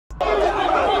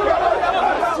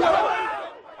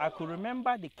I could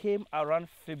remember they came around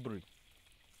February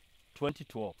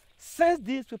 2012. Since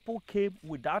these people came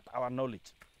without our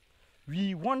knowledge,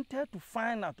 we wanted to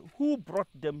find out who brought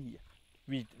them here.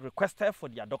 We requested for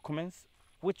their documents,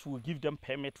 which will give them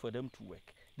permit for them to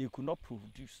work. They could not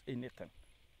produce anything.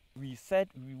 We said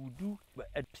we would do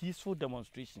a peaceful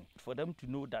demonstration for them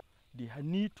to know that they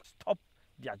need to stop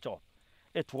their job.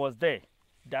 It was there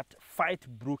that fight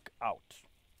broke out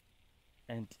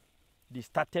and they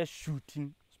started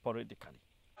shooting sporadically.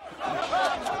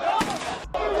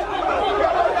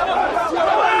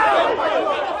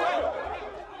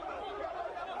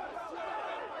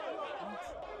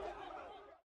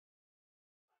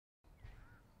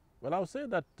 Well, I would say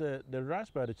that the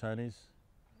rush by the Chinese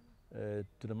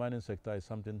to the mining sector is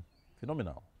something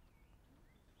phenomenal.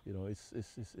 You know, it's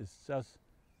just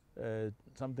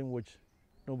something which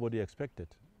nobody expected,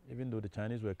 even though the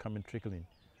Chinese were coming trickling.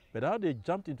 But how they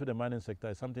jumped into the mining sector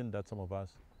is something that some of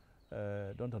us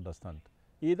don't understand.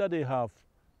 Either they have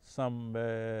some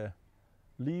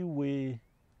leeway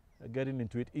getting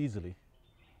into it easily,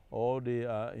 or they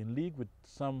are in league with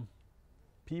some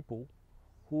people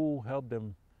who help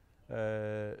them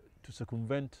to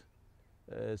circumvent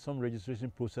some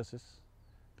registration processes,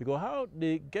 because how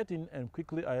they get in and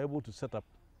quickly are able to set up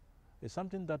is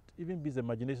something that even beats the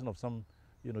imagination of some,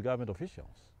 government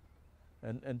officials,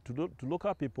 and to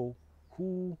local people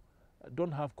who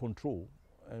don't have control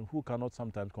and who cannot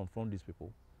sometimes confront these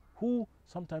people, who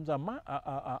sometimes are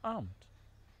armed.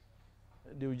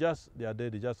 They are there.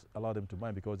 They just allow them to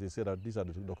mine because they say that these are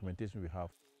the documentation we have.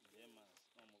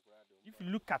 If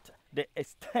you look at the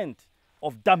extent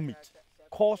of damage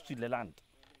caused to the land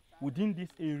within this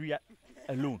area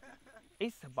alone,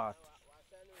 it's about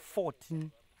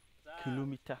 14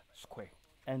 kilometers square,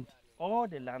 and all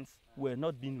the lands were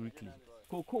not being reclaimed.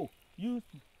 Cocoa used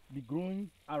to be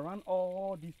growing around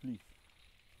all these places,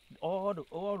 all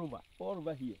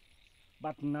over here.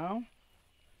 But now,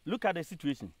 look at the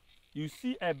situation. You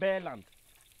see a bare land,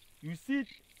 you see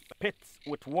pits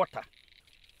with water,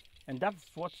 and that's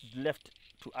what's left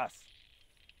to us.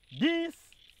 These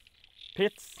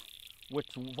pits with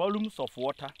volumes of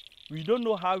water, we don't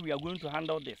know how we are going to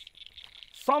handle this.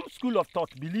 Some school of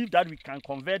thought believe that we can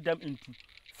convert them into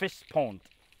fish pond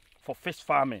for fish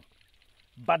farming.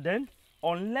 But then,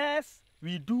 unless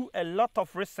we do a lot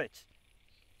of research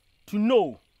to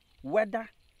know whether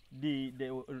the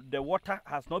water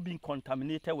has not been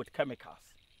contaminated with chemicals,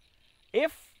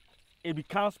 if it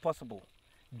becomes possible,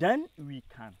 then we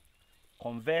can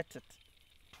convert it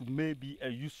to maybe a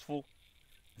useful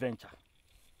venture.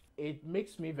 It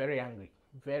makes me very angry,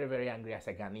 very, very angry as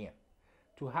a Ghanaian,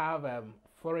 to have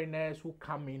foreigners who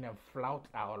come in and flout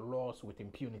our laws with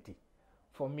impunity.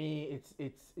 For me,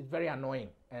 it's very annoying,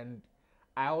 and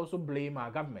I also blame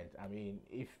our government. I mean,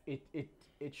 if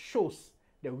it shows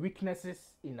the weaknesses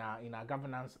in our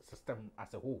governance system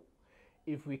as a whole.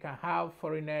 If we can have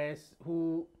foreigners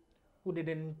who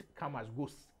didn't come as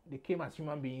ghosts, they came as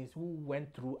human beings who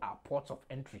went through our ports of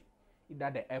entry,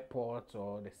 either the airports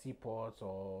or the seaports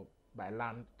or by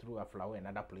land through a flower and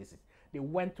other places. They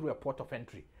went through a port of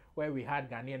entry where we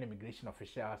had Ghanaian immigration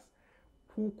officials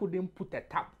who couldn't put a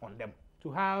tap on them.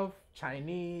 To have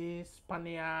Chinese,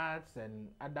 Spaniards, and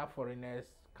other foreigners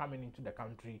coming into the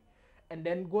country and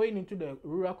then going into the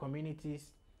rural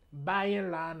communities,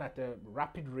 buying land at a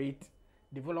rapid rate,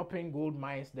 developing gold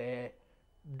mines there,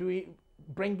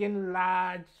 bringing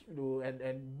large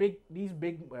and big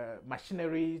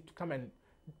machinery to come and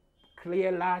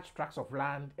clear large tracts of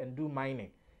land and do mining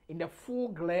in the full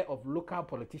glare of local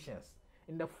politicians,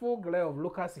 in the full glare of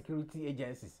local security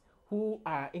agencies who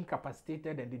are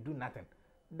incapacitated and they do nothing.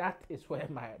 That is where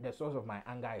the source of my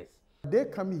anger is. They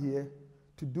come here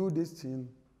to do this thing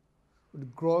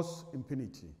with gross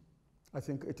impunity. I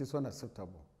think it is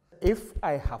unacceptable. If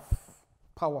I have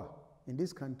power in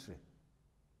this country,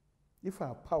 if I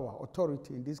have power,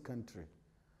 authority in this country,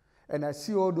 and I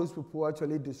see all those people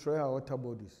actually destroy our water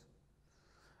bodies,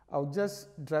 I'll just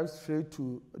drive straight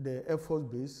to the Air Force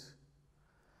base,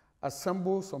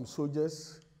 assemble some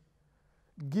soldiers,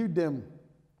 give them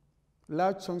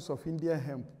large chunks of Indian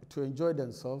hemp to enjoy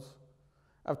themselves.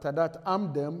 After that,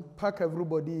 arm them, pack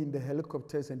everybody in the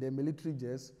helicopters and the military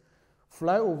jets,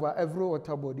 fly over every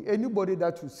water body. Anybody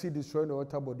that you see destroying the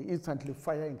water body, instantly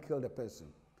fire and kill the person.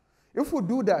 If we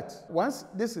do that, once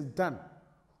this is done,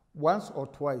 once or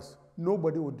twice,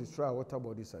 nobody will destroy our water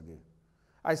bodies again.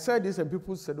 I said this and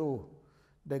people said, oh,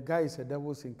 the guy is a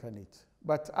devil's incarnate.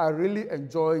 But I really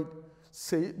enjoyed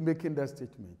making that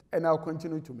statement, and I'll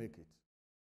continue to make it.